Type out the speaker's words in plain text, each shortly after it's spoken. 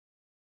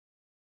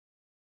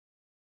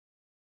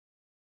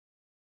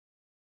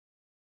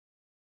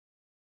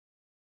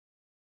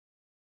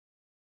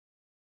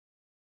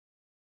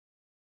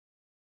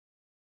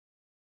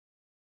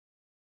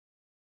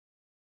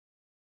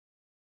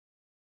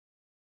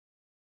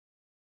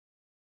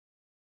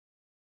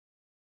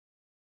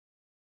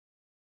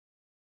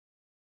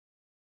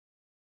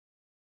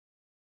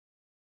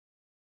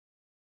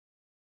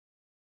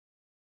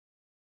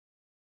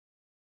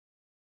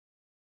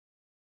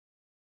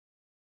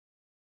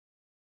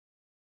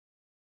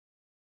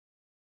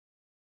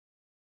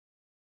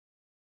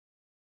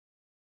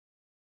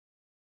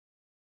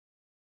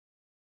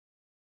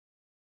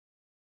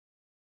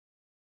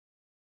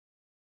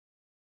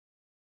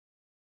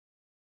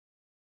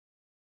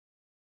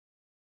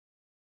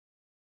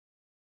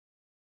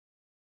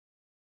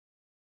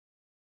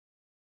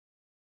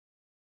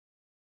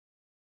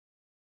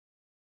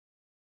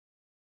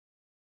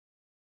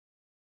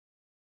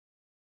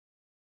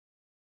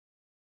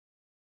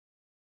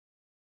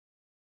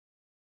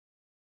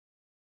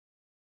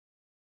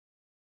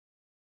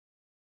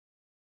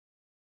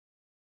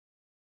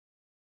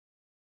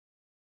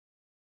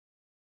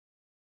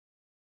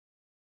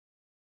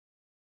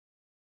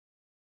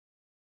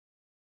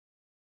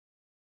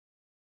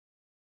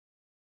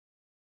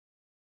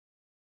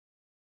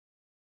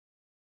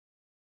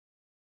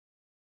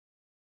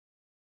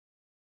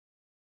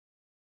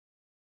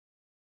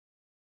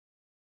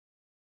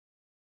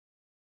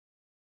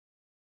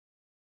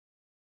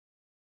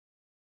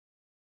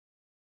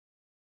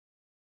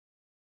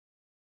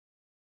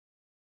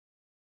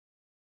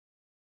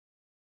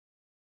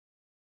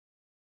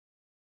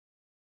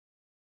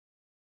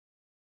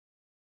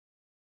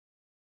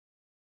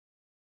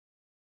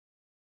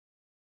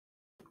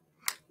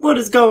What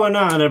is going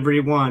on,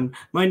 everyone?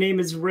 My name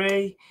is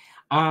Ray.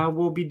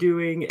 We'll be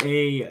doing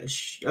a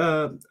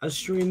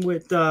stream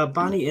with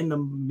Bonnie and the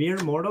Mere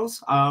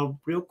Mortals.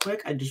 Real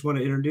quick, I just want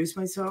to introduce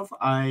myself.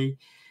 I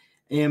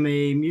am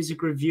a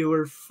music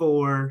reviewer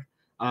for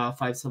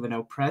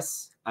 570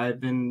 Press.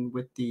 I've been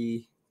with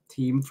the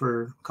team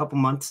for a couple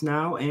months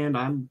now, and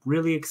I'm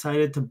really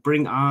excited to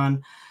bring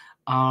on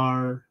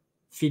our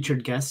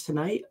featured guest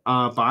tonight,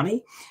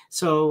 Bonnie.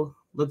 So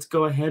let's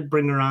go ahead,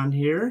 bring her on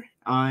here,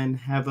 and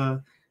have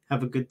a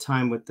good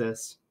time with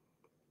this.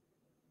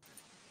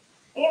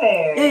 Hey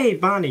there. Hey,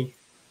 Bonnie.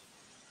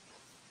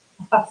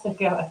 How's it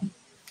going?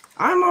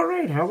 I'm all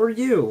right. How are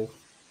you?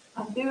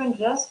 I'm doing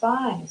just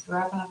fine. Just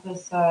wrapping up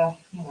this,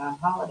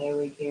 holiday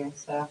week here.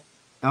 So,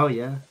 Oh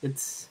yeah,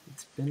 it's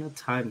been a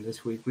time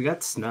this week. We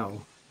got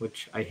snow,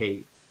 which I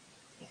hate.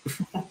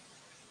 I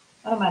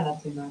don't mind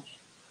that too much.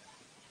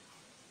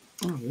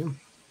 Oh yeah.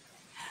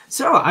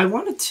 So I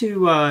wanted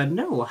to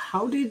know,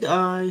 how did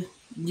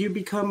you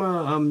become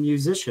a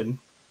musician?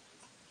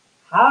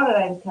 How did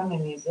I become a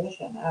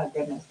musician? Oh,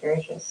 goodness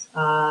gracious.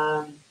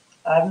 I've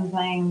been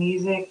playing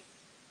music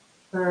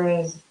for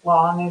as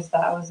long as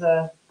that was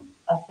a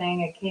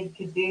thing a kid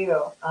could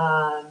do.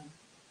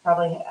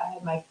 Probably I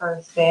had my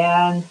first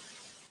band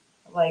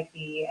like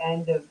the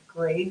end of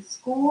grade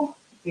school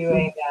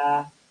doing,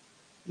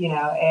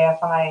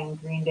 AFI and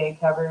Green Day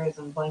covers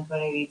and Blink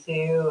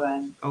 182.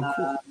 And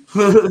Oh,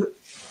 cool.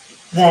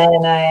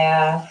 then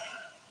I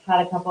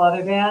had a couple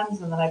other bands,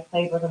 and then I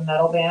played with a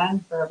metal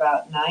band for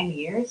about 9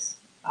 years.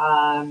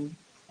 And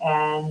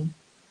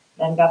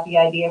then got the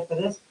idea for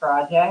this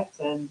project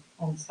and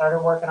started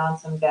working on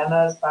some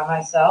demos by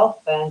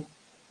myself and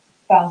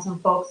found some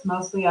folks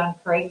mostly on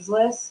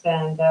Craigslist.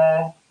 And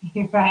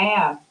here I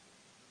am.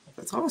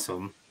 That's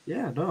awesome.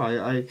 Yeah, no,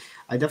 I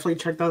definitely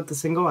checked out the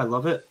single. I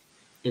love it.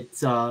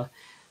 It's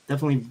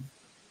definitely,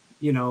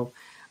 you know,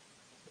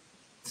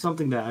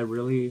 something that I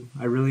really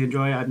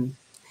enjoy.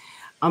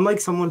 I'm like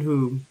someone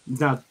who's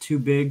not too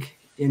big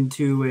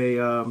into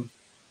a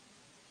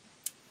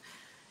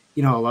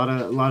lot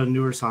of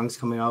newer songs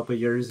coming out, but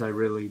yours I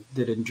really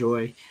did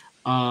enjoy.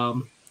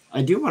 Um,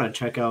 I do want to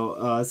check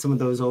out some of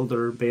those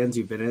older bands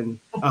you've been in,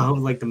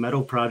 like the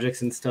metal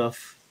projects and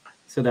stuff.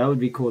 So that would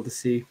be cool to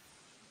see.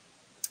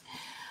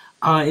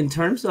 In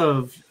terms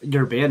of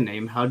your band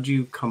name, how did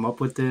you come up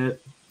with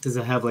it? Does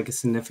it have like a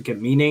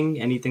significant meaning?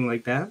 Anything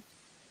like that?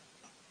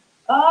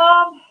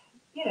 Um,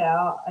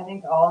 I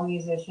think all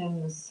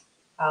musicians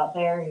out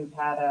there who've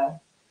had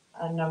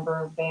a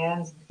number of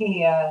bands,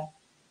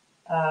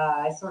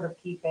 I sort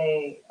of keep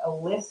a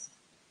list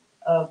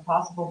of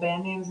possible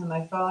band names in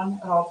my phone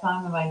at all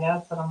time in my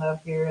notes. I don't know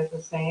if you're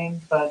the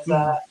same, but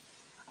Mhm.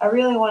 I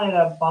really wanted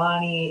a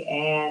Bonnie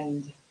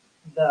and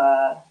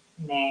the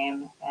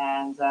name,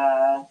 and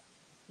the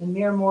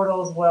Mere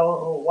Mortals.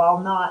 Well, while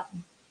not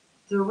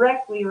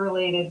directly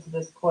related to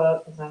this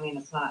quote, because I mean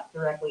it's not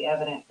directly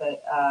evident,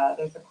 but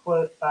there's a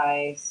quote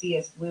by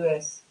C.S.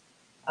 Lewis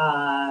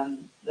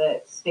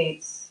that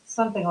states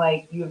something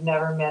like, "You've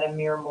never met a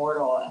mere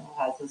mortal," and it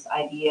has this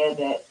idea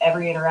that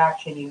every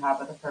interaction you have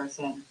with a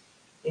person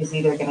is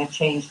either going to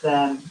change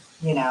them,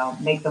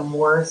 make them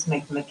worse,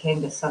 make them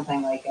akin to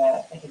something like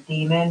a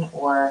demon,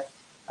 or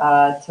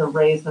to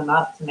raise them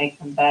up, to make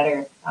them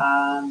better,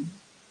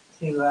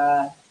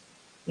 to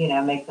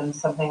make them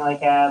something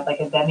like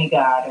a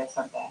demigod or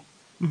something.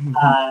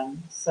 Mhm.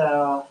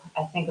 So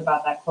I think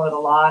about that quote a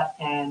lot,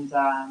 and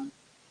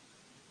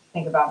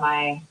think about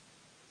my,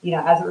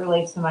 as it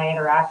relates to my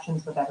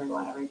interactions with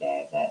everyone every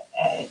day, that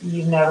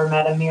you've never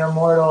met a mere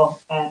mortal,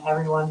 and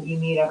everyone that you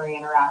meet, every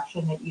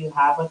interaction that you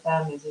have with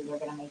them is either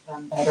going to make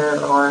them better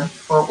or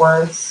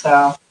worse.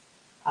 So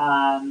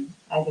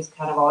I just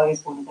kind of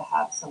always wanted to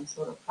have some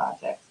sort of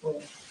project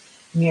with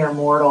mere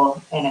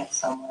mortal in it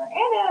somewhere.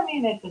 And I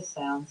mean, it just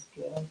sounds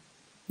good.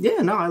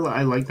 Yeah, no,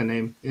 I like the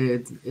name.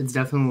 It's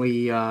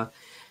definitely it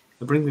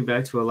brings me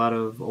back to a lot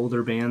of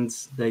older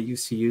bands that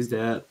used to use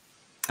that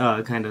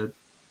kind of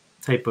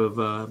type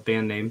of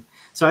band name.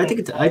 So I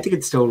think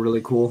it's still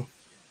really cool.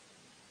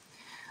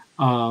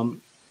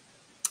 Um,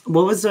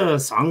 what was the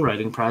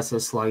songwriting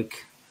process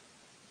like?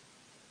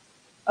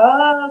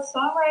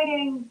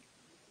 Songwriting,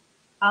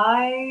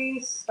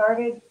 I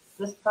started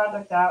this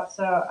project out.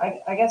 So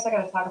I guess I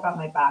got to talk about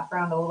my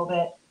background a little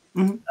bit,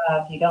 Mhm.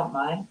 if you don't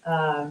mind.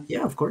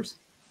 Yeah, of course.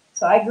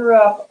 So I grew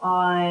up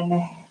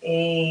on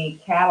a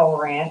cattle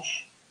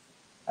ranch,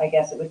 I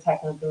guess it would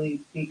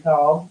technically be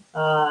called,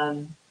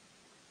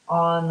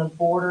 on the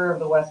border of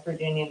the West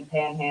Virginian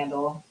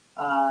Panhandle.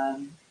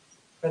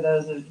 For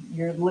those of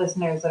your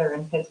listeners that are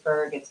in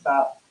Pittsburgh, it's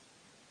about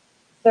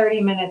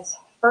 30 minutes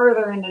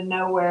further into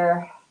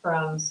nowhere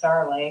from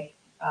Star Lake.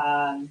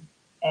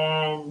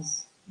 And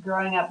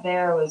growing up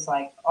there was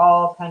like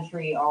all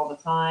country all the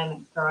time.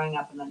 And growing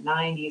up in the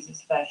 90s,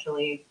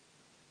 especially,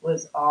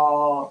 was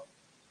all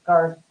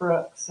Garth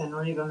Brooks and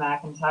Reba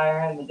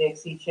McEntire and the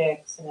Dixie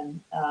Chicks.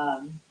 And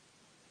a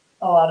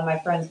lot of my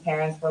friends'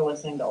 parents were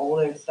listening to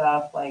older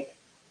stuff like,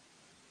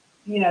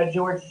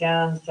 George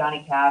Jones,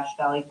 Johnny Cash,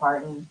 Dolly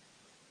Parton.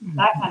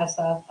 that kind of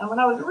stuff. And when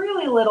I was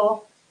really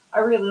little, I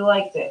really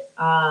liked it.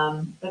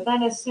 But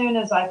then as soon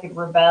as I could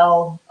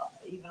rebel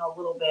even a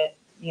little bit,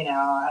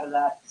 out of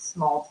that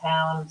small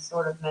town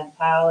sort of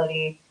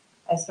mentality,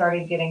 I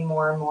started getting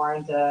more and more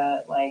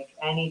into like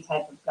any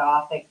type of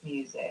gothic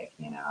music,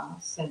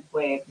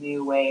 synthwave,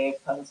 new wave,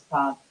 post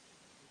punk,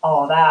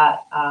 all of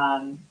that.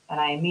 And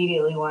I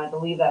immediately wanted to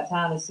leave that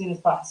town as soon as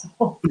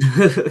possible.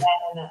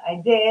 And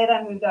I did.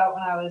 I moved out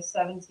when I was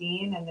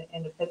 17 and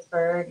into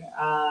Pittsburgh.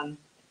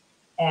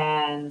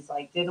 And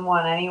like didn't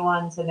want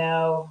anyone to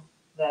know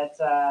that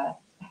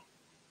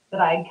that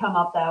I'd come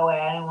up that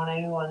way. I didn't want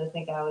anyone to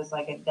think I was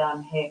like a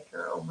dumb hick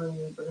or a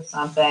rube or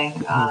something,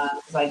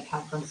 because I'd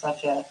come from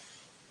such a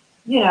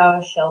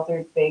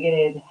sheltered,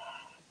 bigoted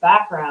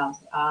background.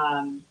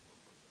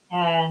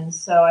 And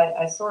so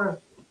I sort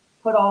of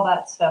put all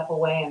that stuff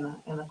away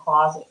in the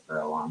closet for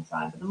a long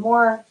time. But the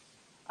more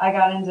I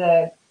got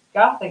into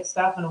gothic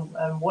stuff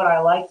and what I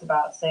liked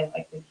about, say,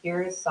 like the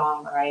Cure's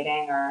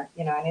songwriting or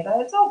any of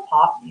that, it's all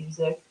pop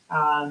music.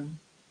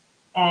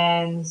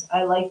 And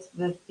I liked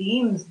the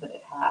themes that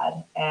it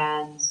had.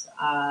 And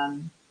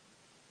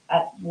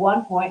at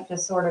one point,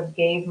 just sort of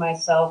gave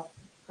myself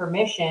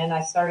permission.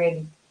 I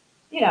started,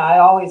 I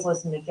always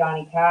listened to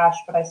Johnny Cash,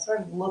 but I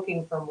started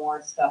looking for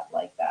more stuff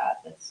like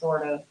that. That's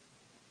sort of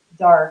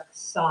dark,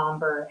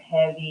 somber,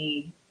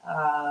 heavy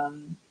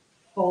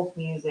folk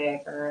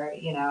music, or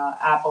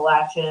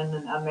Appalachian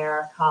and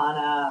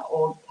Americana,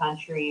 old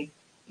country,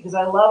 because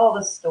I love all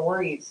the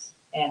stories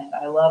in it.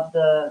 I love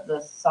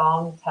the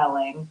song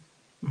telling,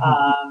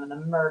 and the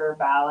murder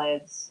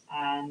ballads,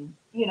 and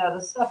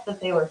the stuff that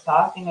they were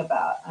talking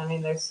about. I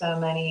mean, there's so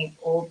many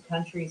old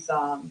country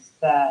songs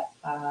that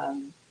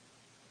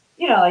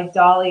like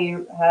Dolly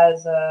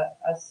has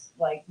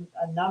like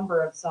a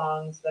number of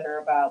songs that are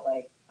about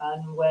like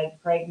unwed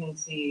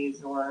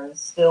pregnancies or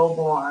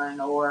stillborn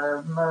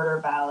or murder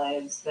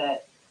ballads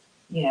that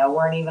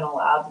weren't even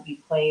allowed to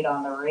be played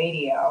on the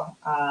radio.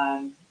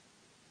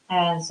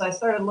 And so I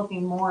started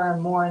looking more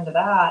and more into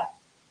that,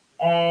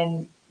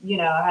 and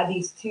I had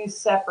these two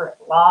separate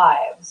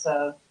lives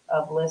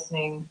of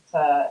listening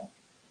to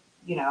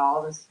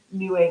all this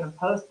new wave and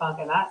post punk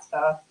and that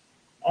stuff,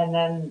 and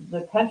then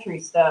the country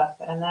stuff.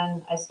 And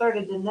then I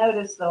started to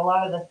notice that a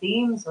lot of the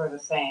themes were the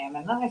same.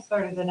 And then I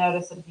started to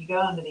notice that if you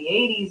go into the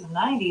 80s and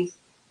 90s,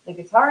 the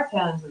guitar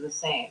tones are the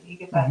same. You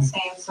get that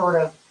same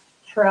sort of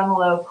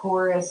tremolo,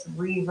 chorus,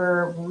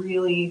 reverb,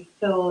 really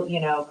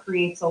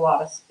creates a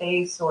lot of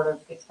space sort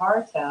of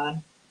guitar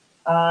tone.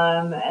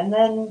 And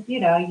then,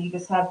 you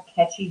just have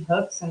catchy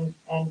hooks and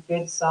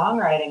good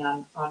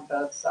songwriting on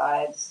both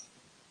sides.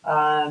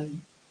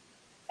 And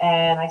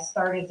I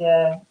started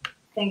to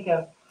think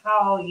of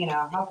how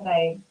could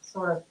I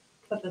sort of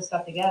put this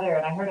stuff together?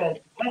 And I heard a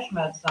Depeche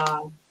Mode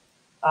song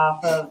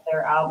off of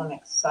their album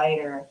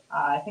Exciter.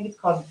 I think it's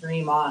called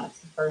Dream On. It's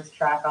the first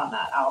track on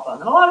that album.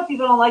 And a lot of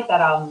people don't like that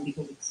album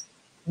because it's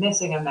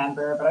missing a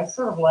member, but I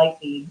sort of like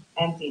the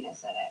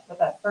emptiness in it. But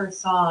that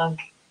first song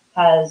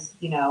has,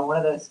 one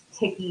of those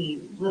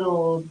ticky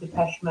little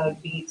Depeche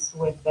Mode beats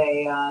with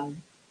a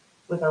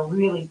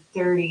really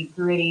dirty,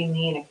 gritty,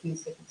 mean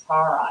acoustic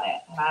guitar on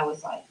it. And I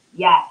was like,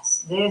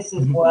 yes, this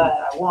is what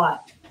I want.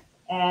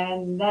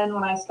 And then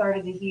when I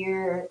started to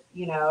hear,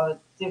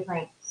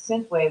 different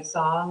synthwave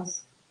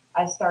songs,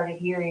 I started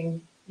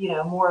hearing,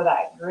 more of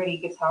that gritty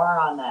guitar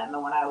on them.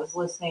 And when I was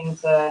listening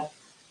to,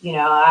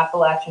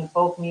 Appalachian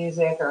folk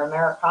music or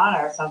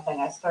Americana or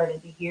something, I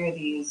started to hear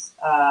these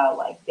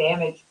like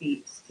Damage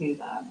beats to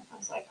them. I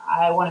was like,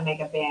 I want to make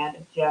a band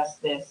of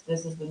just this.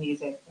 This is the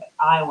music that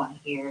I want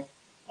to hear.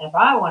 And if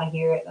I want to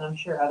hear it, then I'm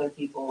sure other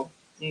people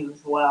do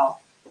as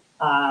well.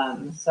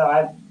 So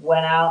I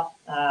went out,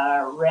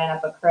 ran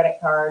up a credit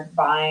card,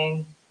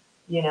 buying,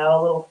 a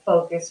little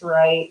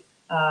Focusrite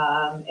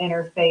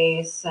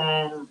interface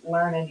and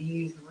learning to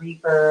use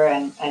Reaper,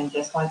 and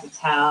just went to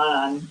town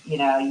on,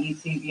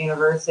 YouTube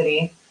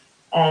University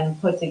and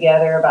put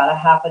together about a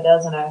half a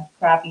dozen of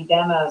crappy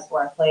demos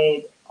where I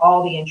played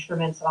all the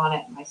instruments on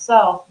it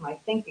myself. My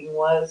thinking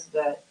was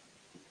that,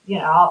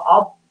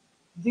 I'll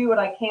do what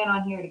I can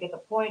on here to get the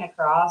point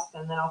across,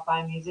 and then I'll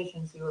find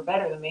musicians who are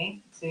better than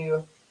me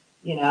to,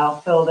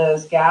 fill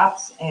those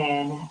gaps.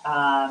 And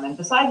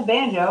besides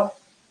banjo,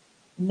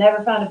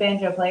 never found a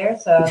banjo player,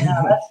 so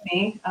no, that's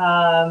me.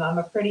 I'm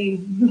a pretty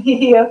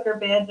mediocre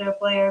banjo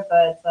player,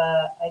 but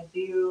I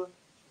do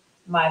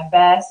my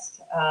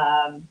best.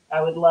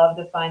 I would love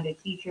to find a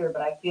teacher,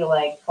 but I feel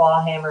like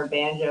clawhammer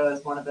banjo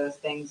is one of those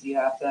things you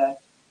have to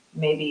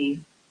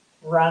maybe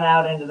run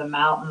out into the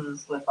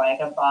mountains with like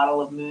a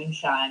bottle of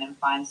moonshine and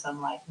find some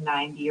like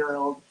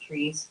 90-year-old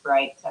tree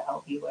sprite to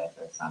help you with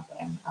or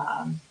something.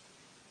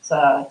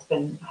 So it's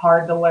been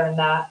hard to learn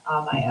that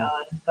on my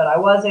own, but I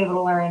was able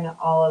to learn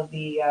all of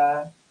the,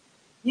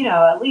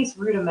 at least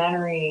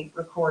rudimentary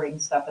recording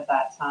stuff at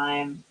that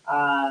time.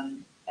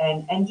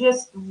 And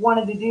just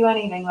wanted to do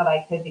anything that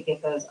I could to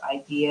get those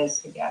ideas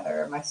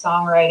together. My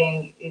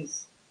songwriting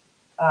is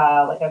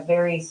like a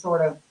very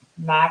sort of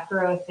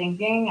macro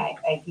thinking.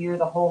 I hear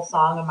the whole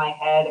song in my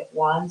head at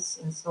once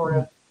and sort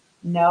of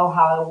know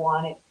how I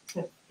want it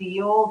to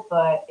feel,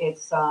 but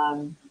it's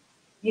kind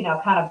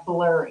of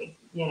blurry,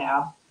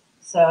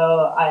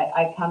 So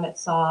I come at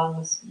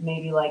songs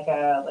maybe like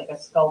a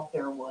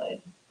sculptor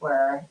would,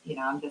 where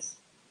I'm just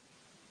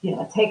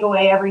take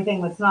away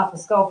everything that's not the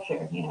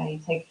sculpture. You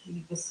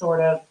just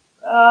sort of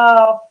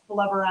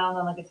flub around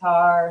on the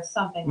guitar,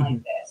 something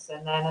like this,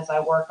 and then as I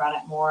work on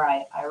it more,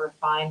 I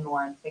refine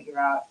more and figure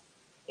out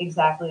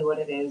exactly what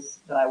it is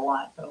that I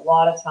want. But a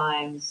lot of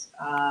times,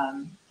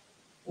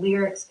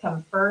 lyrics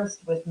come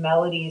first with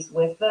melodies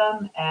with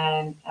them,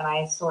 and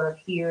I sort of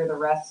hear the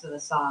rest of the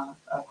song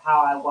of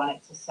how I want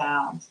it to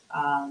sound.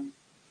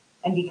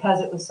 And because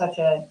it was such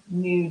a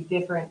new,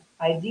 different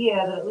idea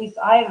that at least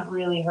I haven't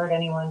really heard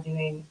anyone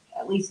doing,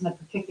 at least in the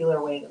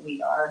particular way that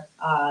we are,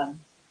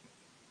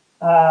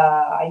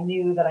 I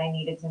knew that I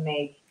needed to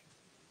make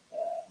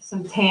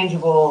some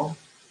tangible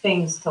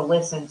things to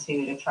listen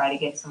to try to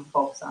get some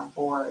folks on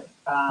board.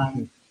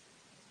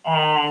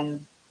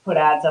 And put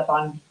ads up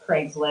on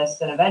Craigslist,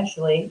 and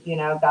eventually,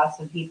 got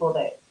some people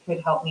that could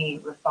help me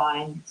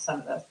refine some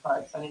of those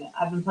parts. I mean,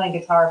 I've been playing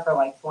guitar for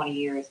like 20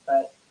 years,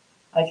 but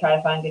I try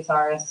to find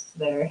guitarists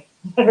that are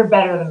that are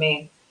better than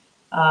me.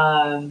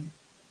 And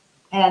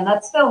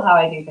that's still how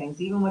I do things,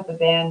 even with the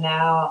band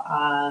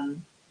now.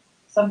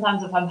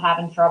 Sometimes if I'm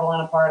having trouble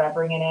on a part, I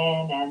bring it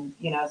in, and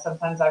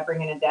sometimes I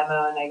bring in a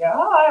demo, and they go,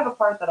 "Oh, I have a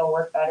part that'll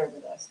work better for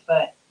this."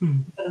 But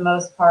for the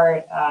most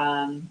part,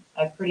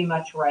 I pretty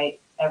much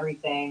write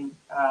everything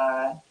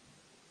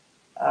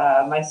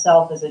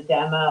myself as a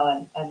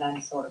demo, and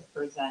then sort of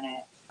present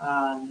it.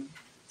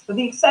 With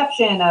the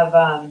exception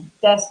of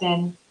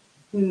Destin,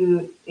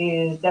 who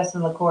is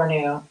Destin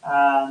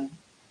LeCourneau.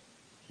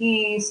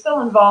 He's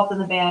still involved in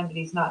the band, but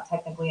he's not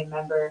technically a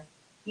member.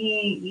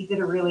 He did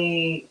a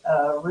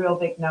real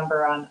big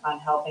number on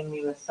helping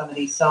me with some of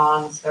these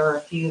songs. There were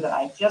a few that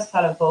I just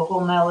had a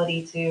vocal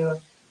melody to,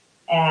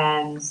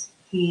 and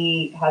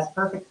he has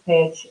perfect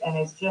pitch and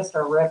is just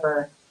a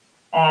ripper.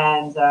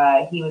 And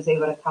he was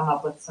able to come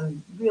up with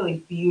some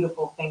really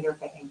beautiful finger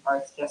picking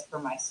parts just for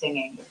my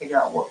singing to figure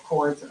out what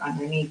chords are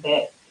underneath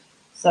it,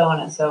 so on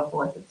and so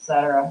forth,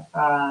 etc.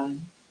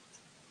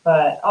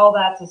 But all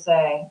that to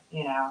say,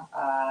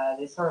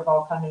 they sort of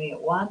all come to me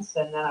at once,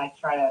 and then I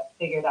try to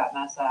figure that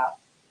mess out.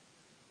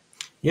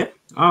 Yeah,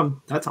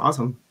 that's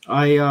awesome.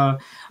 I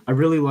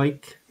really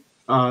like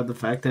the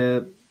fact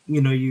that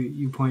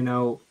you point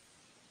out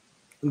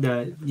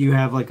that you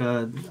have like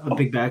a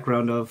big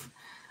background of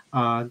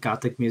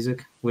gothic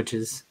music, which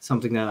is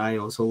something that I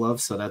also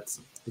love. So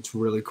it's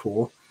really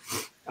cool.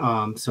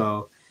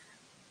 So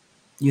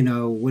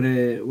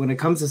when it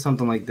comes to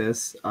something like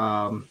this,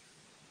 I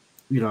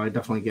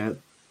definitely get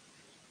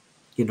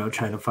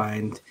trying to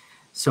find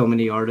so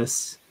many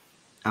artists,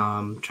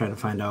 trying to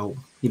find out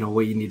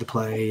what you need to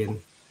play and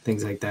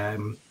things like that,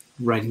 and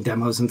writing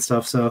demos and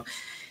stuff. So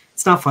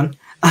it's not fun.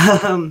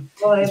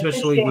 Well,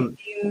 Especially when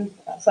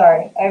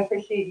I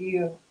appreciate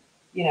you,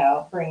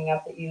 bringing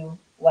up that you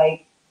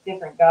like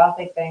different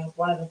gothic things.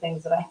 One of the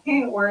things that I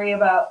worry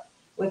about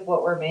with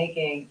what we're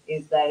making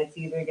is that it's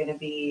either going to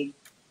be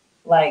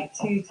like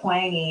too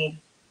twangy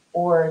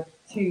or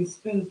too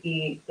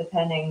spooky,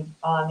 depending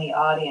on the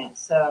audience.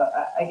 So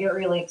I get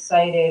really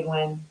excited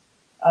when,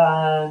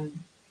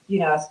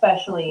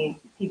 especially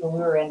people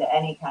who are into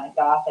any kind of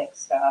gothic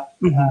stuff,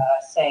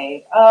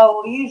 say,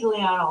 "Oh, well, usually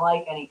I don't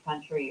like any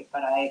country,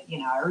 but I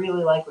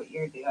really like what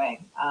you're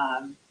doing."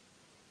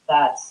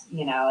 That's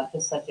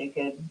just such a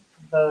good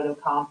vote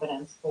of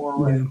confidence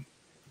forward.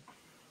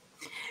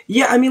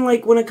 Yeah, I mean,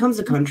 like when it comes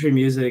to country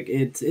music,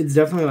 it's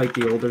definitely like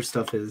the older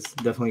stuff is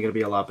definitely going to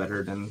be a lot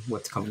better than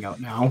what's coming out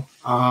now.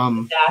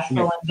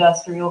 Nashville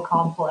Industrial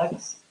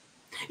Complex.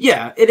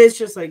 Yeah, it is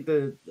just like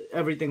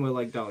everything with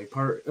like Dolly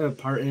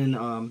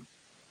Parton,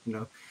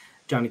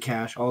 Johnny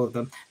Cash, all of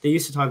them. They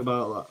used to talk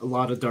about a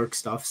lot of dark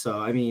stuff. So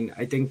I mean,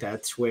 I think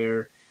that's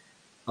where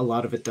a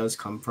lot of it does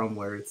come from.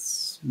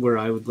 Where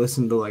I would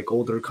listen to like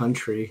older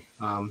country.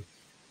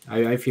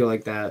 I feel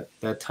like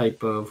that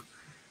type of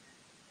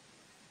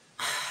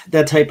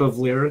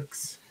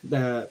lyrics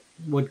that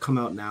would come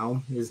out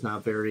now is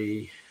not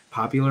very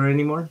popular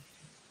anymore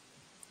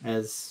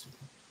as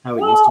how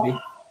it used to be.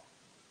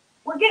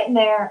 We're getting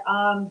there.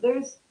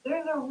 There's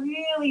a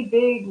really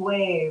big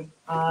wave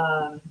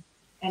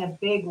in a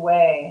big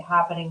way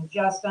happening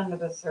just under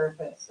the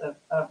surface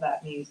of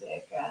that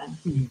music.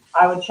 And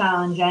I would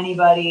challenge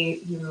anybody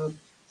who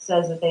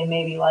says that they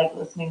maybe like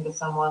listening to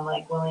someone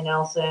like Willie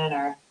Nelson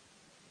or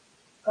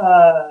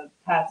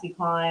Patsy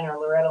Cline or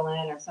Loretta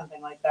Lynn or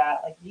something like that.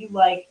 Like, you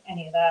like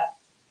any of that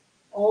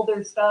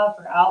older stuff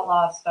or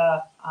outlaw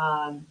stuff,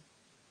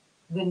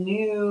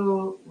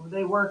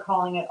 they were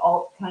calling it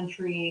alt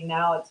country.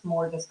 Now it's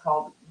more just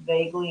called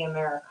vaguely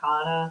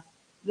Americana.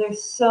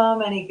 There's so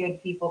many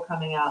good people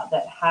coming out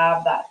that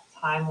have that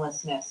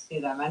timelessness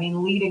to them. I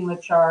mean, leading the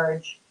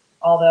charge,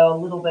 although a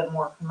little bit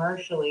more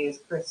commercially, is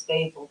Chris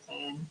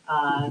Stapleton.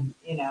 A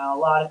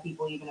lot of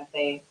people, even if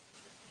they,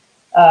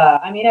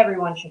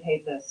 everyone should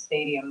hate the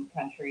stadium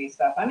country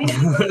stuff. I mean,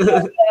 if you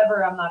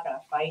whatever, I'm not going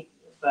to fight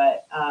you,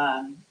 but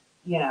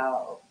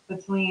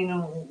between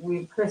we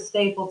have Chris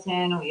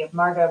Stapleton, we have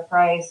Margot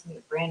Price, we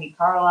have Brandi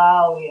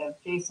Carlile, we have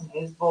Jason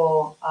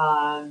Isbell.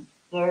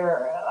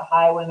 They're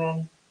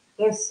Highwomen.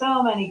 There's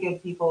so many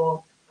good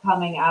people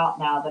coming out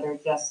now that are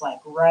just like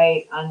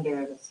right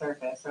under the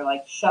surface, or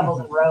like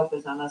Shovels and Rope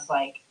is almost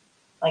like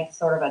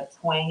sort of a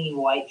twangy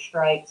White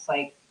Stripes.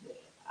 Like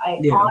I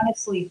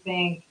honestly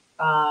think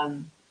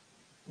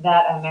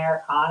that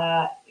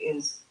Americana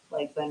is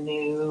like the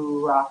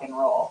new rock and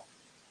roll.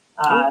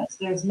 So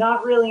there's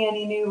not really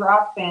any new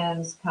rock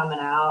bands coming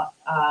out.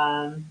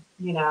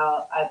 You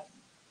know, I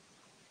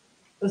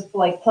was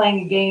like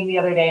playing a game the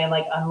other day and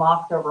like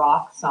unlocked a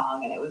rock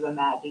song, and it was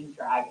Imagine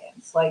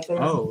Dragons. Like there's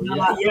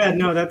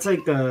no, that's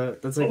like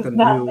the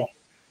new.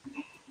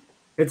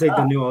 It's like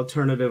the new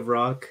alternative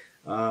rock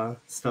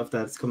stuff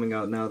that's coming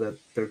out now that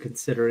they're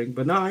considering.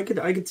 But no, I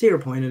could see your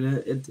point in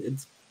it.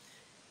 It's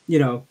you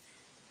know.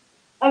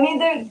 I mean,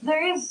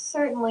 there is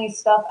certainly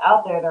stuff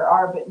out there. There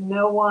are, but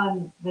no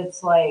one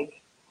that's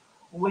like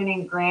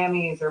winning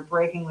Grammys or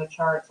breaking the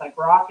charts. Like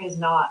rock is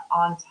not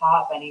on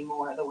top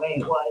anymore the way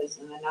it was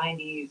in the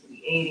 90s,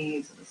 the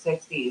 80s, and the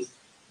 60s.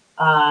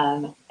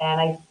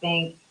 And I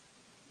think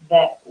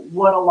that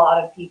what a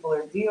lot of people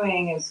are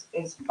doing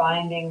is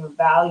finding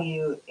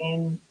value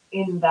in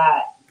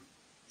that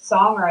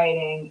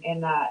songwriting,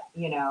 in that,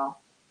 you know,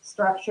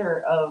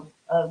 structure of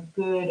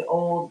good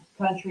old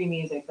country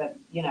music that,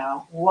 you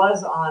know,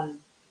 was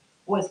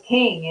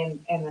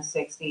king in the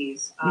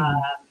 60s.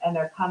 And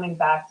they're coming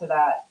back to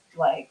that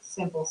like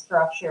simple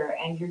structure,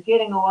 and you're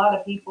getting a lot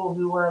of people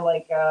who were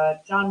like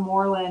John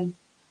Moreland,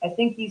 I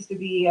think, used to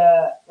be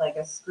like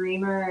a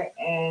screamer,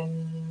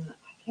 and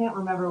I can't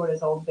remember what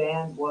his old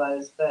band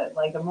was, but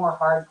like a more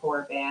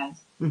hardcore band.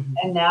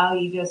 And now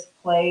he just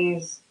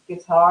plays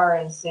guitar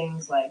and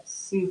sings like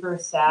super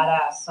sad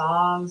ass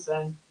songs,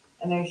 and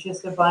there's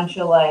just a bunch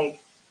of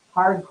like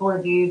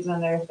hardcore dudes in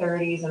their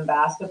 30s and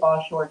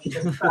basketball shorts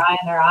just crying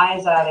their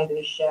eyes out at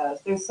his shows.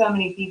 There's so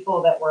many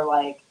people that were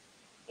like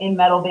in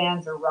metal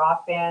bands or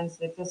rock bands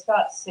that just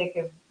got sick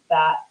of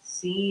that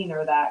scene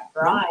or that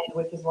grind,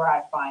 which is where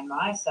I find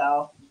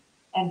myself,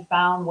 and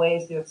found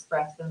ways to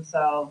express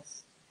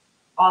themselves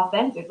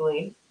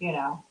authentically, you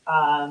know,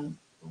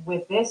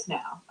 with this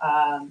now.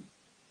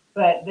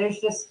 But there's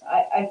just,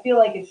 I feel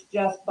like it's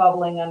just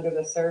bubbling under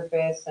the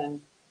surface,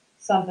 and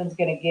something's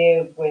going to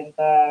give with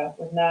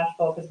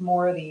Nashville, because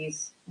more of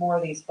these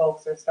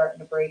folks are starting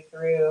to break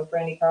through.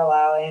 Brandi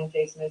Carlile and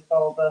Jason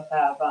Isbell both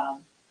have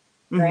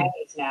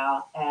Grammys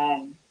now,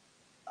 and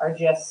are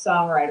just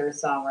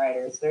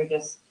songwriters. They're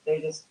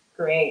just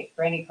great.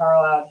 Brandi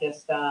Carlile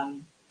just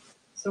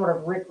sort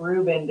of Rick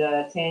Rubin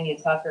to Tanya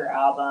Tucker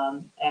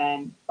album,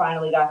 and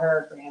finally got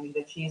her a Grammy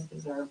that she's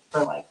deserved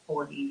for like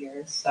 40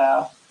 years.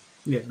 So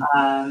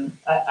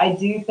I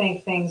do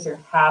think things are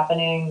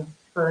happening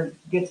for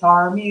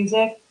guitar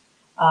music.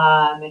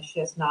 It's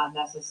just not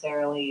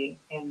necessarily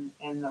in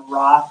the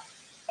rock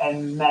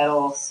and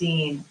metal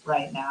scene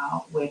right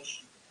now,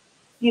 which,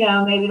 you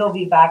know, maybe it'll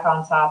be back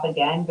on top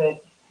again,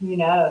 but who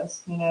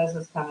knows? Who knows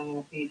what's coming in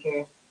the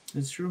future?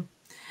 It's true.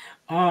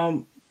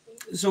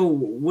 So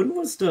when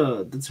was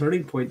the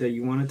turning point that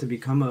you wanted to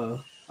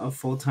become a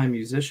full-time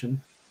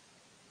musician?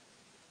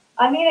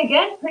 I mean,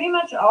 again, pretty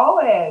much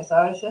always.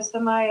 I was just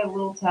in my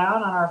little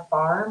town on our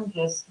farm,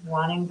 just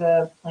wanting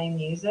to play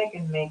music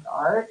and make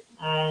art,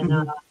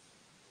 and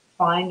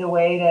find a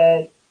way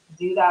to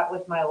do that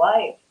with my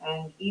life.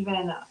 And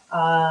even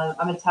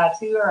I'm a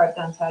tattooer. I've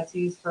done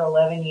tattoos for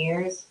 11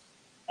 years,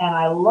 and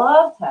I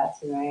love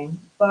tattooing.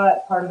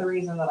 But part of the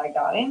reason that I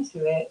got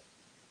into it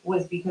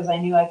was because I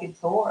knew I could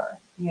tour.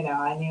 You know,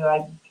 I knew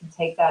I could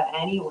take that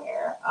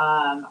anywhere.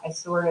 I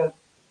sort of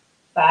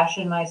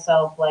fashioned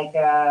myself like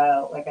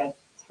a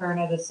turn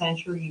of the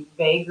century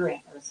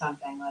vagrant or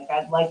something. Like,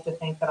 I'd like to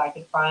think that I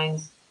could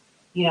find,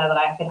 you know, that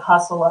I could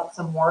hustle up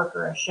some work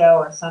or a show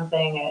or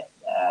something at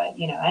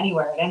you know,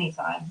 anywhere at any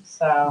time.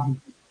 So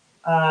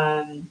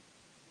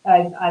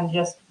I'm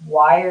just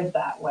wired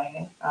that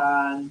way.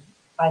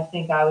 I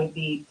think I would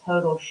be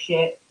total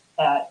shit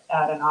at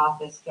an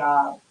office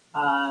job,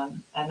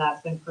 and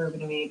that's been proven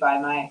to me by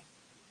my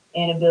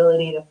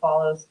inability to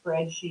follow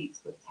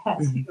spreadsheets with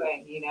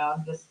tattooing. You know,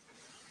 I'm just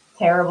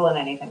terrible in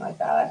anything like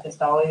that. I've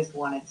just always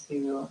wanted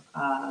to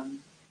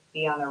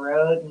be on the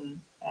road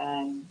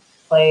and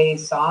play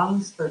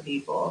songs for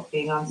people.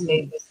 Being on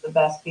stage is the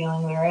best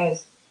feeling there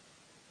is.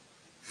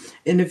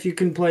 And if you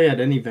can play at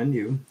any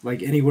venue,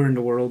 like anywhere in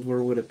the world,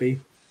 where would it be?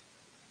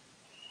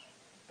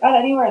 God,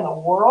 anywhere in the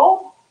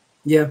world?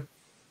 Yeah.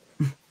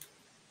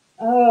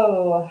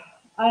 Oh,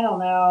 I don't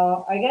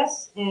know. I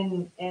guess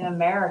in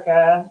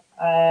America,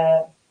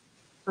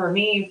 for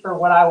me, for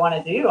what I want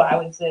to do, I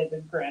would say the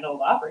Grand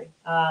Ole Opry.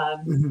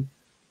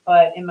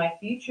 But in my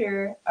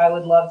future, I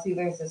would love to.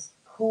 There's this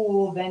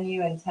cool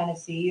venue in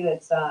Tennessee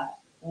that's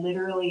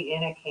literally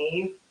in a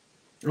cave.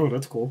 Oh,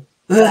 that's cool.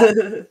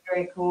 That's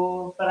very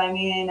cool. But I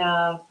mean,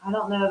 I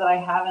don't know that I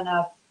have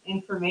enough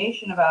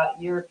information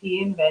about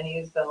European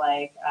venues, but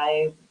like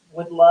I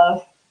would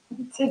love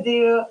to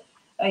do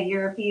a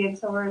European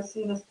tour as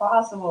soon as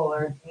possible,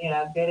 or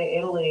go to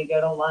Italy, go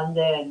to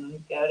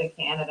London, go to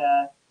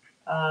Canada.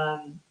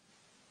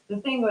 The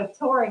thing with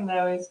touring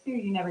though is too,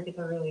 you never get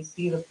to really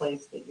see the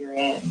place that you're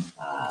in.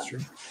 That's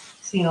true.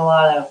 Seen a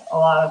lot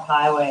of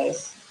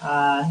highways,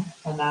 and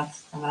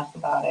that's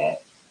about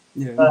it.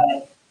 Yeah.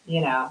 But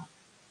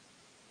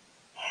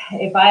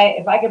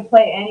if I could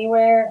play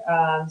anywhere,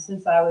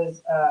 since I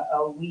was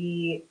a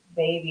wee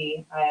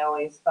baby, I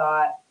always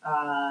thought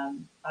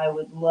I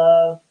would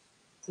love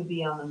to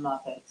be on the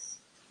Muppets.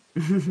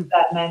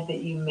 That meant that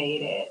you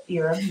made it.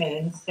 You're a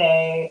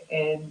mainstay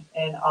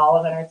in all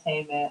of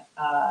entertainment,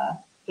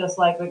 just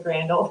like the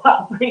Grand Ole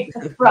Opry,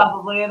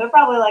 probably. They're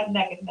probably like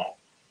neck and neck.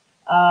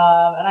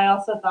 And I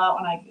also thought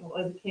when I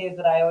was a kid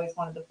that I always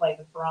wanted to play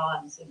the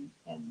Bronze in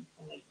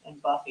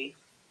Buffy.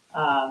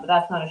 But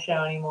that's not a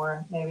show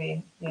anymore.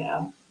 Maybe,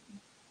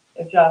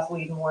 if Joss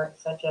Whedon weren't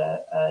such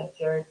a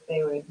jerk,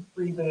 they would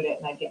reboot it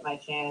and I'd get my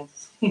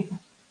chance.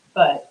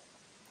 But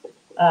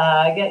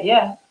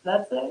yeah,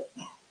 that's it.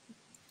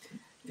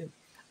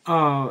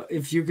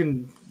 If you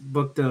can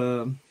book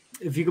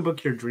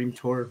your dream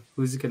tour,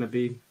 who's it gonna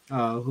be?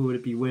 Who would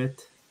it be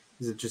with?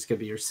 Is it just gonna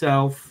be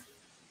yourself?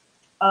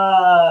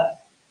 How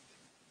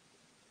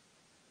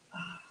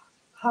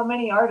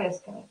many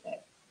artists can I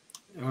pick?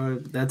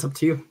 That's up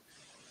to you.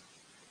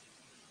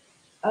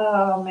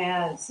 Oh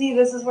man, see,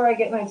 this is where I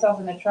get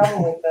myself into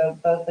trouble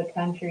with both the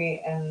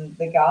country and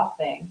the goth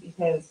thing,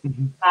 because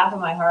half of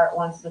my heart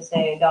wants to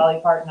say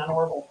Dolly Parton on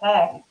Orville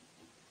Peck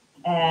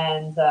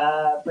and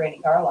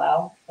Brandi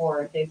Carlile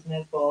or Jason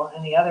Isbell,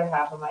 and the other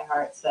half of my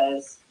heart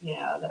says,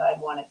 that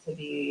I'd want it to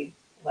be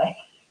like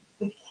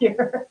The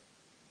Cure.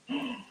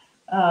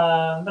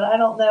 But I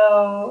don't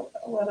know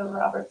whether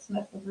Robert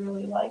Smith would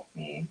really like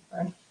me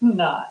or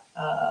not.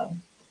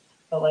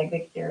 But like The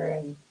Cure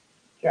and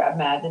Drab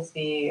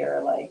Majesty,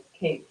 or like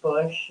Kate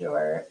Bush,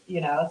 or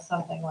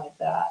something like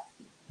that.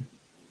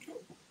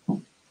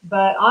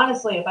 But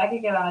honestly, if I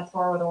could get on a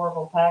tour with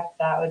Orville Peck,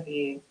 that would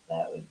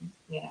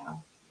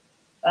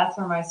that's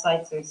where my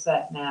sights are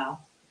set now.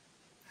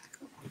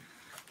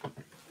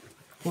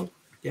 Well,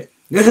 yeah,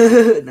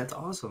 that's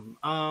awesome.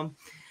 Yeah,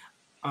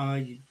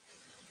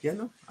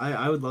 no,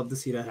 I would love to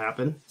see that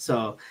happen.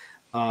 So,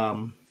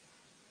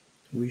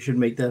 we should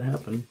make that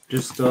happen.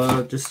 Just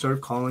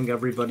start calling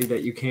everybody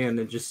that you can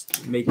and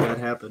just make that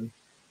happen.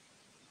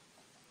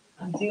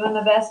 I'm doing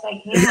the best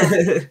I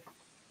can.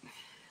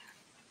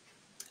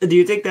 Do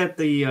you think that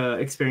the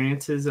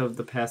experiences of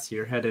the past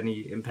year had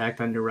any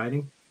impact on your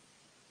writing?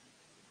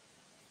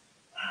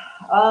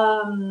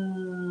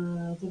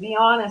 To be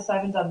honest, I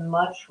haven't done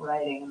much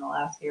writing in the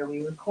last year.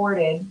 We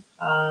recorded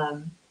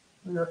our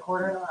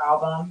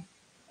album,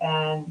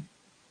 and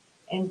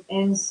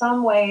in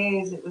some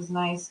ways, it was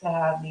nice to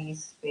have the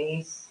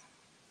space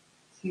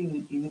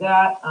to do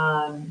that.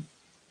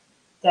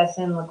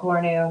 Destin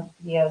LeCornu,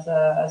 he has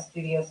a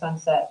studio,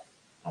 Sunset.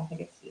 I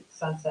think it's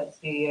Sunset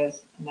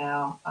Studios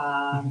now,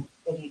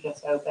 that he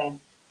just opened.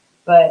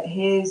 But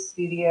his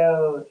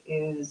studio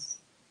is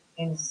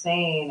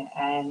insane,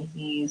 and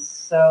he's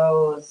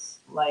so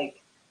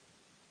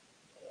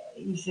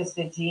he's just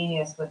a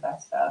genius with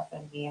that stuff,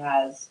 and he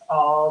has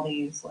all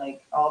the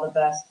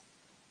best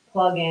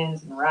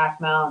plugins and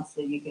rack mounts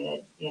that you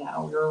could. We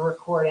were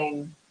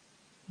recording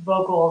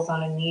vocals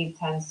on a Neve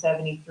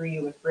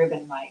 1073 with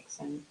ribbon mics,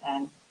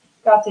 and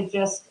got to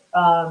just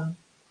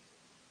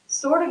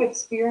sort of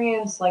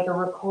experience like a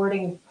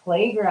recording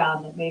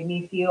playground that made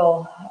me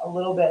feel a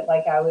little bit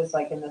like I was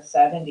like in the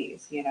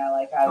 70s,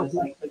 like I was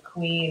like the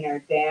Queen or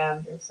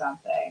Damned or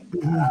something.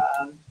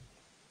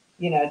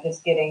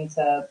 Just getting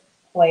to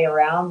play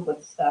around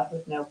with stuff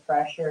with no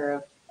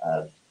pressure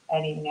of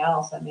anything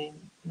else. I mean,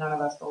 none of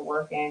us were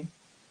working.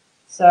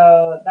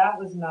 So that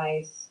was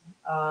nice.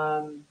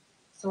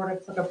 Sort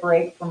of took a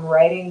break from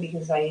writing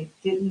because to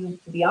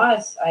be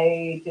honest,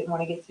 I didn't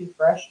want to get too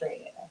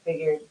frustrated. I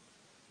figured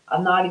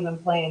I'm not even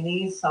playing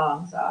these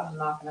songs out. I'm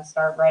not going to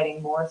start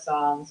writing more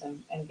songs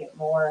and get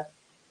more,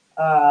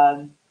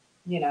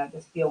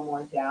 just feel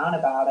more down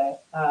about it.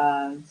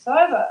 So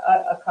I have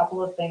a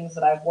couple of things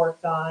that I've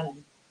worked on,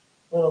 and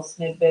little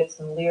snippets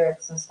and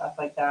lyrics and stuff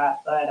like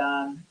that. But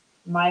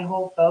my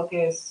whole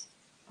focus,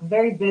 I'm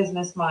very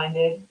business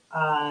minded,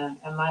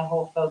 and my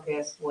whole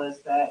focus was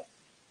that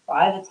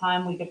by the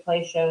time we could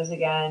play shows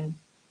again,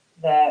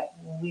 that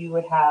we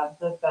would have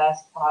the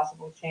best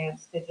possible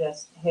chance to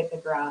just hit the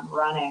ground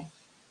running.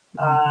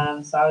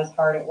 So I was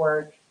hard at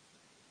work,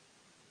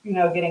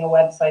 getting a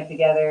website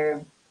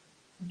together,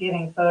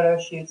 getting photo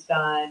shoots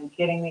done,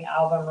 getting the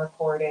album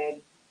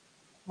recorded,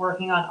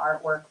 working on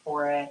artwork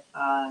for it.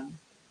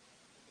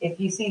 If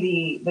you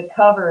see the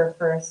cover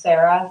for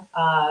Sarah,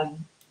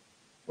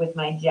 with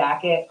my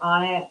jacket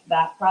on it,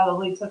 that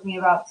probably took me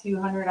about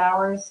 200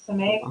 hours to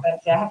make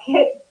that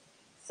jacket.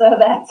 So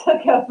that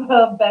took up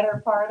a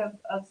better part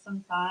of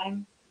some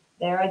time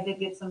there. I did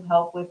get some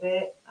help with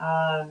it.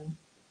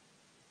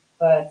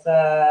 But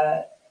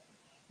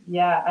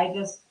yeah,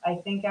 I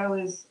think I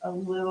was a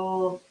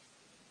little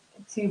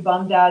too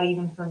bummed out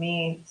even for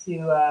me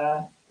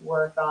to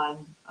work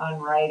on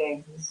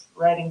writing. 'Cause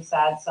writing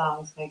sad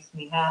songs makes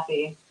me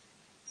happy.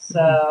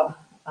 So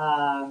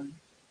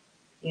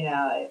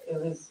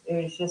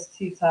it was just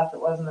too tough.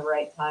 It wasn't the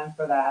right time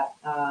for that.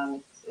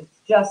 It's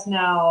just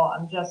now.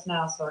 I'm just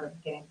now sort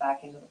of getting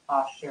back into the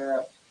posture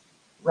of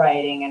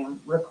writing and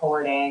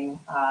recording.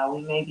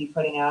 We may be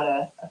putting out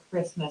a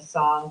Christmas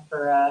song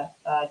for a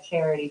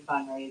charity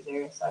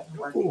fundraiser, so I've been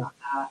working on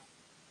that.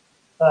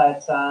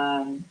 But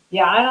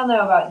yeah, I don't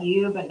know about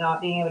you, but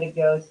not being able to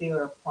go to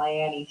or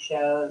play any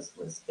shows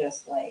was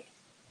just like,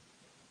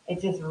 it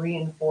just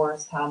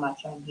reinforced how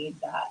much I need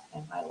that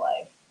in my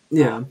life.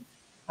 Yeah.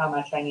 How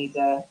much I need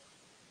to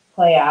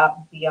play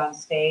out, be on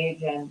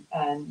stage,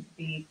 and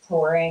be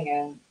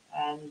touring,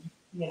 and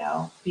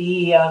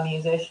be a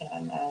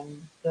musician,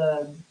 and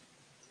the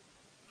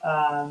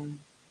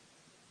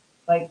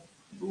like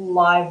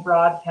live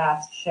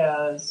broadcast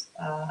shows.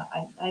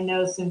 I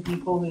know some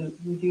people who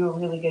do a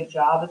really good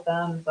job at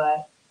them,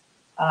 but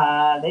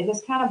they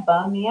just kind of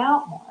bum me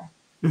out more.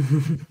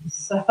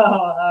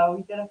 So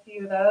we did a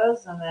few of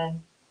those, and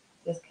then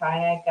just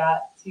kind of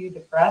got too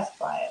depressed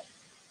by it.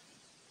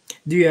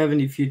 Do you have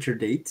any future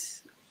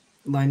dates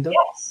lined up?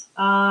 Yes.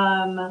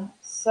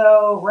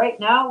 So right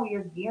now we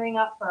are gearing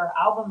up for our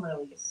album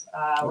release.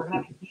 We're gonna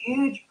have a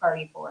huge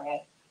party for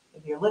it.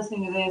 If you're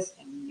listening to this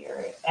and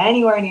you're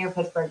anywhere near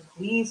Pittsburgh,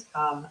 please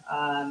come.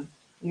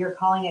 We are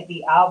calling it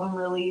the album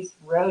release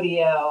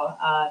rodeo.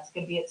 It's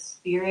gonna be at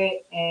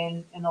Spirit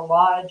in the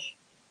lodge.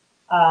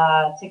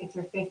 Tickets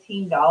are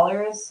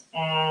 $15,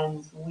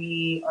 and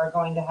we are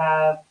going to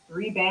have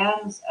 3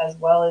 bands as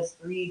well as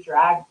 3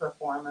 drag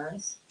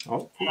performers.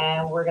 Oh, cool.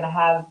 And we're going to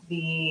have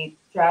the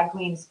drag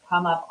queens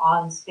come up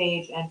on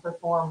stage and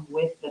perform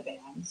with the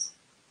bands.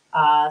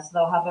 So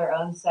they'll have their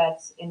own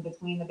sets in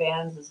between the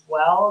bands as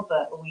well,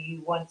 but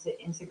we want to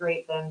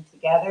integrate them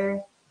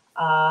together.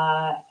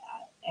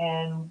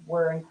 And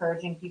we're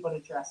encouraging people to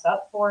dress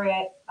up for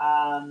it.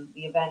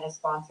 The event is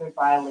sponsored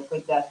by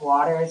Liquid Death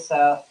Water,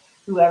 so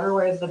whoever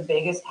wears the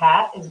biggest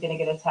hat is going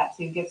to get a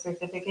tattoo gift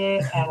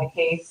certificate and a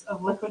case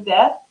of Liquid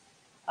Death.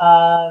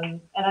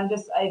 And I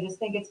just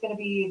think it's going to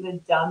be the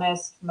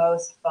dumbest,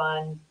 most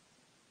fun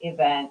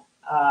event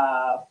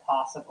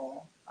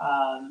possible.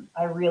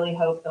 I really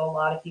hope that a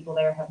lot of people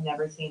there have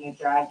never seen a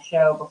drag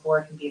show before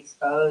it can be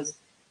exposed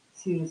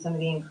to some of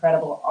the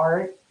incredible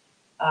art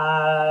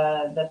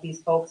that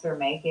these folks are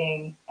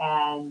making,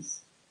 and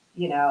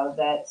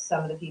that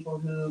some of the people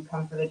who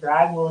come for the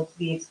drag will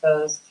be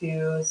exposed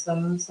to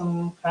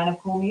some kind of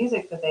cool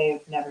music that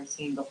they've never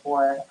seen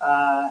before.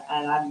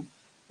 And I'm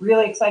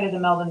really excited to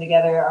meld them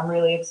together. I'm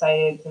really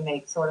excited to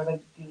make sort of a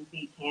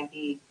goofy,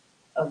 campy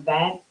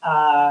event.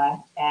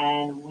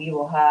 And we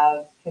will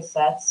have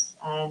cassettes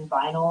and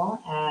vinyl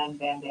and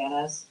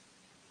bandanas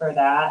for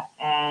that.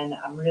 And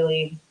I'm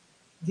really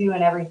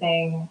doing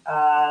everything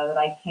that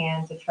I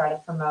can to try to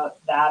promote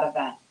that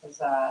event,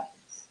 because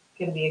it's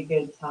going to be a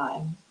good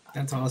time.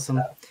 That's awesome.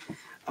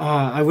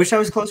 I wish I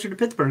was closer to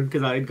Pittsburgh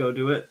because I'd go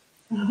do it.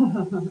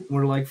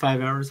 We're like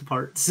 5 hours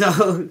apart,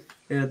 so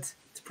it's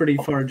a pretty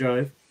far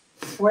drive.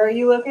 Where are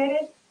you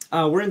located?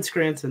 We're in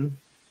Scranton,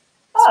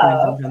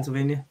 Okay.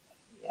 Pennsylvania.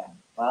 Yeah.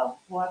 Well,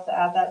 we'll have to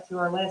add that to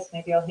our list.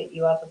 Maybe I'll hit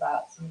you up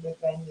about some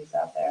good venues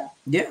out there.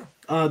 Yeah.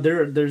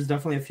 There's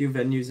definitely a few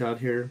venues out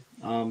here,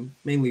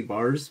 mainly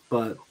bars,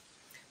 but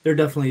they're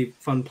definitely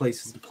fun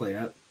places to play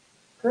at.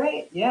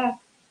 Great. Yeah.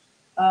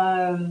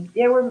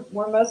 Yeah,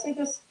 we're mostly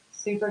just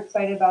super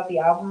excited about the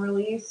album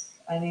release.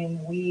 I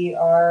mean, we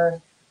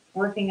are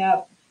working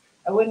up,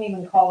 I wouldn't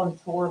even call them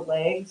tour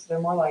legs. They're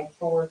more like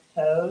tour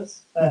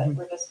toes, but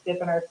we're just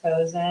dipping our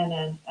toes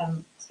in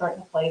and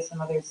starting to play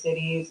some other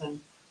cities and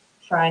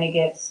trying to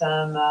get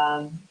some,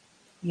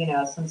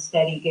 some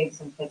steady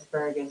gigs in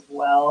Pittsburgh as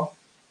well.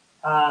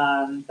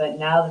 But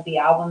now that the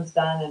album's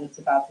done and it's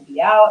about to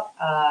be out,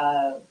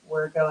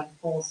 we're going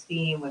full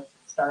steam with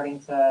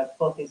starting to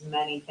book as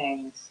many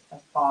things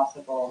as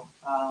possible.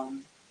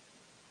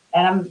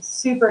 And I'm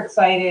super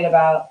excited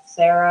about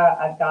Sarah.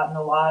 I've gotten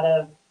a lot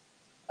of,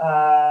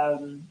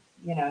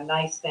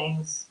 nice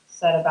things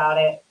said about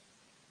it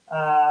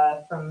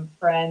from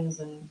friends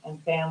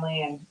and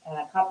family and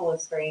a couple of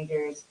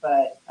strangers.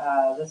 But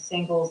the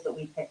singles that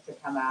we picked to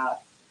come out,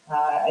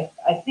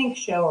 I think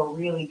show a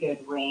really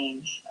good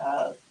range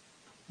of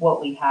what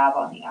we have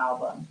on the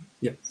album.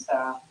 Yep.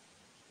 So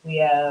we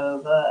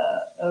have,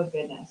 oh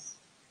goodness,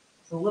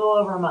 it's a little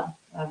over a month,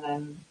 and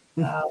then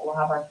we'll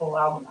have our full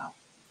album out.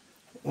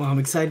 Well, I'm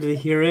excited to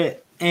hear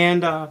it.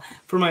 And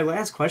for my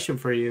last question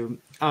for you,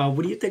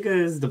 what do you think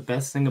is the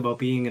best thing about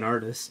being an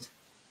artist?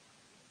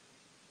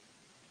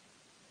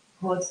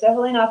 Well, it's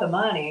definitely not the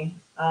money.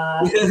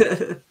 I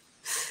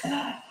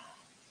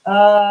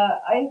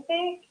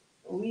think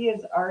we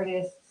as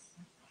artists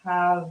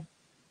have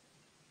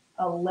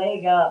a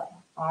leg up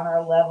on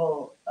our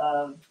level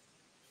of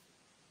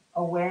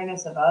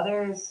awareness of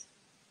others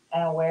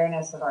and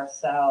awareness of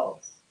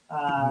ourselves.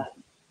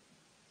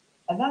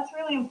 And that's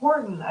really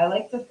important. I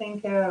like to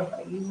think of,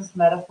 I use this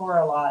metaphor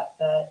a lot,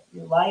 that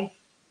your life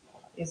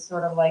is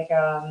sort of like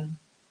a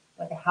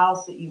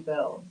house that you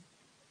build.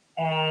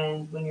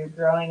 And when you're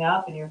growing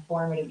up in your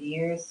formative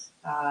years,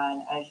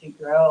 and as you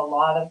grow, a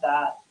lot of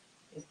that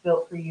is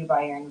built for you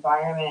by your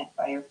environment,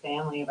 by your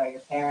family, by your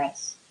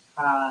parents.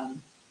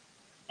 Um,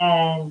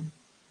 and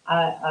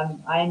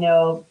I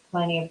know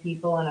plenty of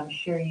people, and I'm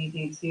sure you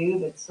do too,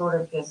 that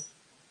sort of just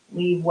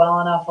leave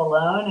well enough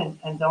alone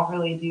and don't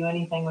really do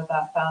anything with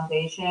that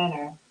foundation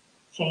or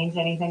change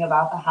anything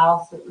about the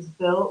house that was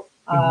built,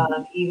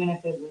 even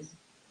if it was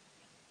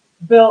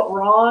built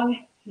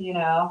wrong,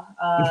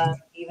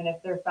 even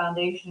if their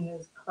foundation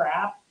is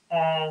crap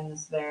and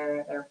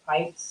their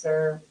pipes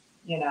are,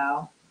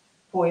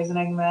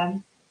 poisoning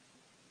them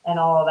and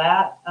all of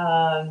that.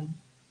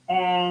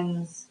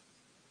 And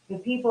the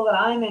people that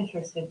I'm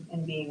interested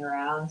in being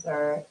around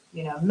are,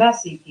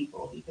 messy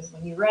people, because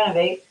when you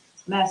renovate,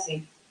 it's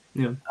messy.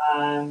 Yeah.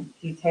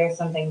 If you tear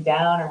something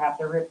down or have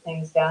to rip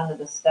things down to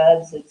the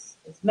studs, it's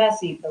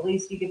messy, but at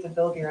least you get to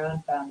build your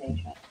own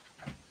foundation.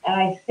 And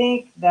I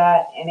think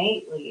that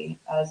innately,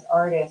 as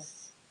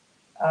artists,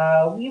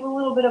 we have a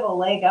little bit of a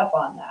leg up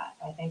on that.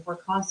 I think we're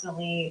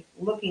constantly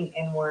looking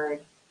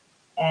inward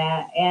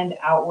and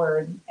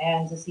outward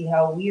and to see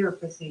how we are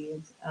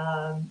perceived.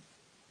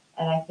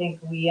 And I think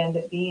we end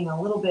up being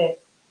a little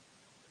bit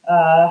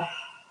uh,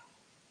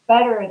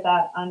 better at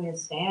that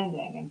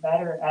understanding and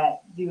better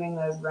at doing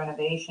those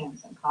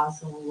renovations and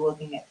constantly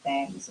looking at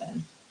things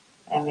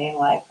and being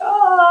like,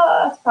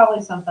 oh, that's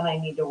probably something I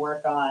need to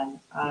work on.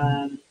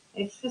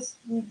 It's just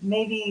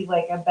maybe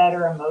like a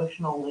better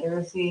emotional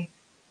literacy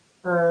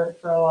for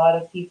a lot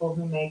of people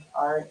who make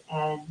art,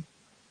 and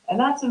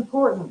that's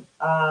important.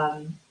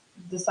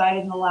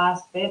 Decided in the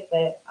last bit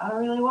that I don't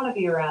really want to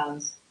be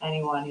around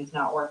anyone who's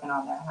not working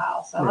on their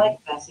house. I like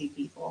messy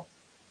people.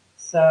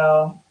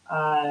 So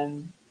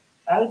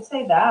I would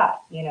say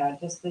that,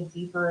 just the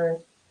deeper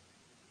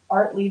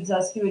art leads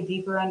us to a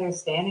deeper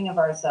understanding of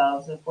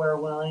ourselves if we're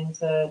willing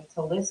to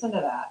listen to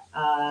that.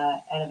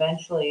 And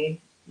eventually,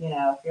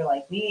 if you're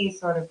like me,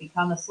 sort of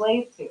become a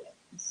slave to it.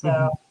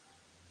 So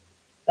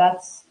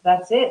that's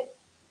it.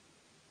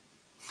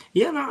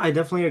 Yeah, no, I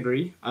definitely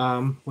agree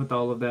with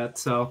all of that.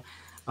 So,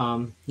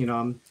 I'm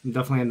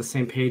definitely on the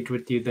same page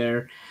with you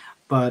there.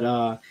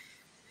 But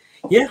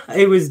yeah,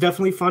 it was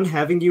definitely fun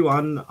having you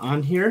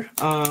on here.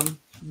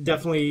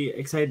 Definitely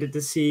excited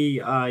to see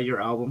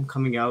your album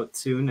coming out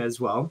soon as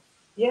well.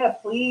 Yeah,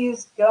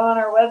 please go on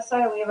our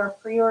website. We have our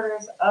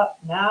pre-orders up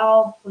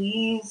now.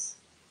 Please,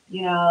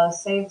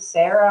 save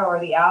Sarah or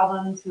the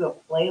album to a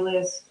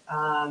playlist.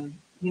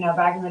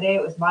 Back in the day,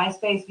 it was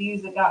MySpace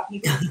views that got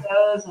people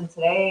shows, and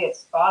today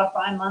it's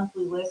Spotify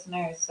monthly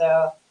listeners.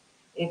 So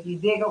if you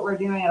dig what we're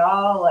doing at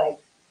all, like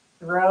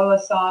throw a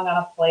song on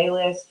a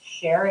playlist,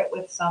 share it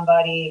with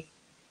somebody.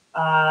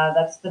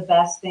 That's the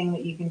best thing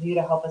that you can do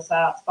to help us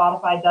out.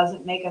 Spotify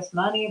doesn't make us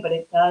money, but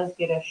it does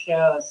get us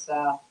shows.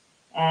 So,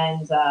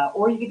 and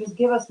or you could just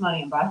give us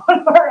money and buy one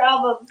of our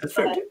albums. That's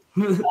fair.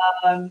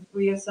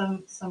 We have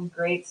some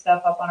great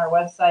stuff up on our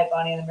website,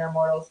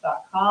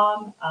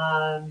 bonnieandthemeremortals.com,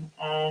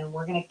 and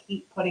we're gonna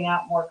keep putting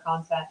out more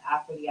content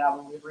after the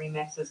album. We have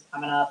remixes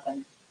coming up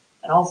and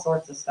all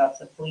sorts of stuff.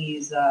 So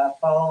please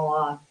follow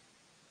along.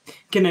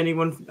 Can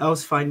anyone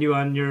else find you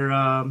on your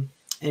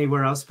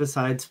anywhere else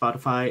besides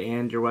Spotify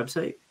and your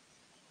website?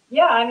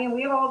 Yeah, I mean,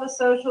 we have all the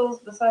socials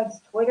besides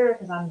Twitter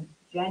because I'm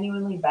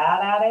genuinely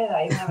bad at it.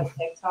 I even have a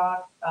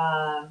TikTok,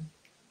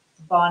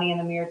 Bonnie and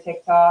the Mirror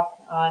TikTok.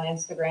 On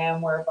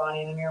Instagram, we're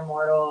Bonnie and the Mirror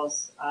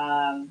Mortals.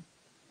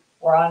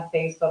 We're on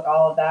Facebook,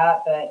 all of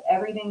that, but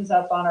everything's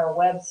up on our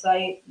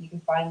website. You can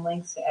find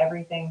links to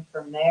everything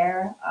from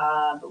there.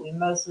 But we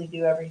mostly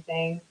do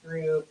everything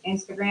through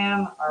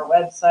Instagram, our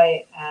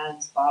website, and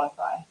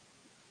Spotify.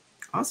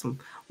 Awesome.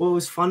 Well, it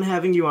was fun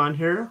having you on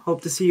here.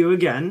 Hope to see you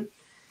again.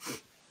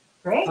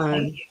 Great.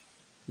 Thank you.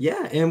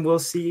 Yeah, and we'll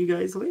see you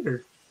guys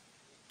later.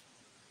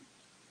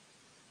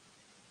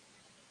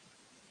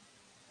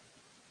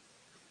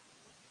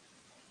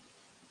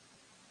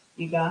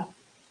 You got